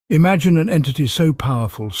Imagine an entity so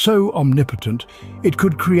powerful, so omnipotent, it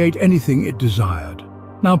could create anything it desired.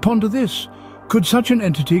 Now ponder this. Could such an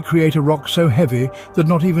entity create a rock so heavy that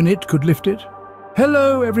not even it could lift it?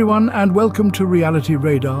 Hello everyone, and welcome to Reality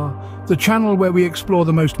Radar, the channel where we explore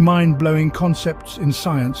the most mind-blowing concepts in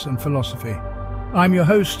science and philosophy. I'm your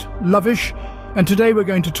host, Lovish, and today we're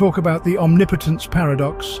going to talk about the Omnipotence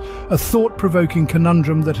Paradox, a thought-provoking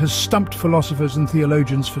conundrum that has stumped philosophers and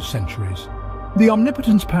theologians for centuries. The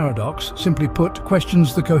Omnipotence Paradox, simply put,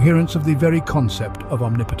 questions the coherence of the very concept of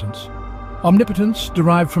omnipotence. Omnipotence,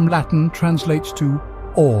 derived from Latin, translates to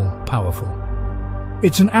all-powerful.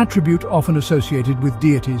 It's an attribute often associated with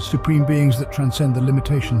deities, supreme beings that transcend the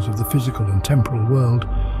limitations of the physical and temporal world.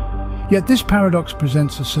 Yet this paradox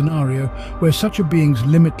presents a scenario where such a being's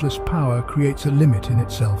limitless power creates a limit in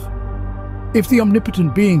itself. If the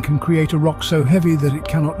omnipotent being can create a rock so heavy that it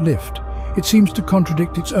cannot lift, it seems to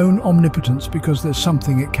contradict its own omnipotence because there's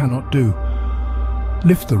something it cannot do.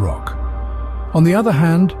 Lift the rock. On the other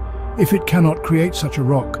hand, if it cannot create such a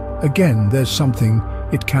rock, again there's something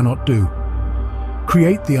it cannot do.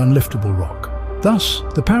 Create the unliftable rock. Thus,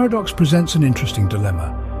 the paradox presents an interesting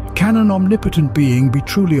dilemma. Can an omnipotent being be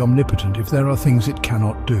truly omnipotent if there are things it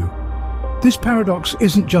cannot do? This paradox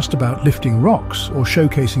isn't just about lifting rocks or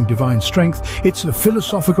showcasing divine strength, it's a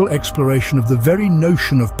philosophical exploration of the very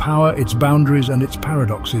notion of power, its boundaries and its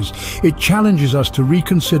paradoxes. It challenges us to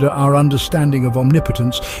reconsider our understanding of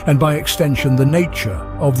omnipotence and, by extension, the nature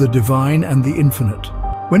of the divine and the infinite.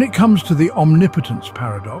 When it comes to the omnipotence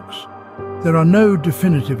paradox, there are no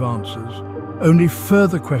definitive answers, only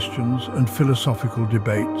further questions and philosophical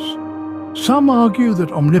debates. Some argue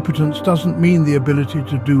that omnipotence doesn't mean the ability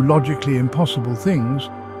to do logically impossible things,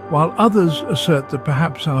 while others assert that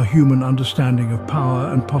perhaps our human understanding of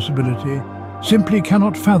power and possibility simply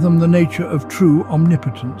cannot fathom the nature of true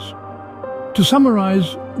omnipotence. To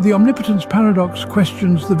summarize, the omnipotence paradox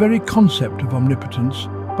questions the very concept of omnipotence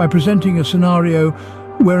by presenting a scenario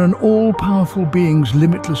where an all-powerful being's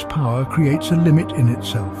limitless power creates a limit in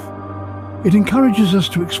itself. It encourages us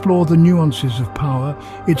to explore the nuances of power,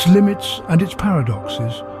 its limits and its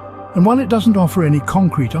paradoxes. And while it doesn't offer any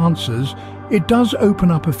concrete answers, it does open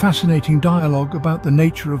up a fascinating dialogue about the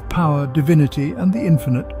nature of power, divinity and the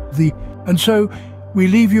infinite. And so, we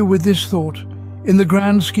leave you with this thought. In the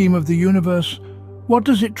grand scheme of the universe, what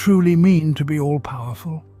does it truly mean to be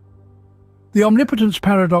all-powerful? The omnipotence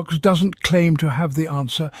paradox doesn't claim to have the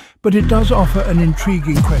answer, but it does offer an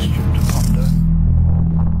intriguing question to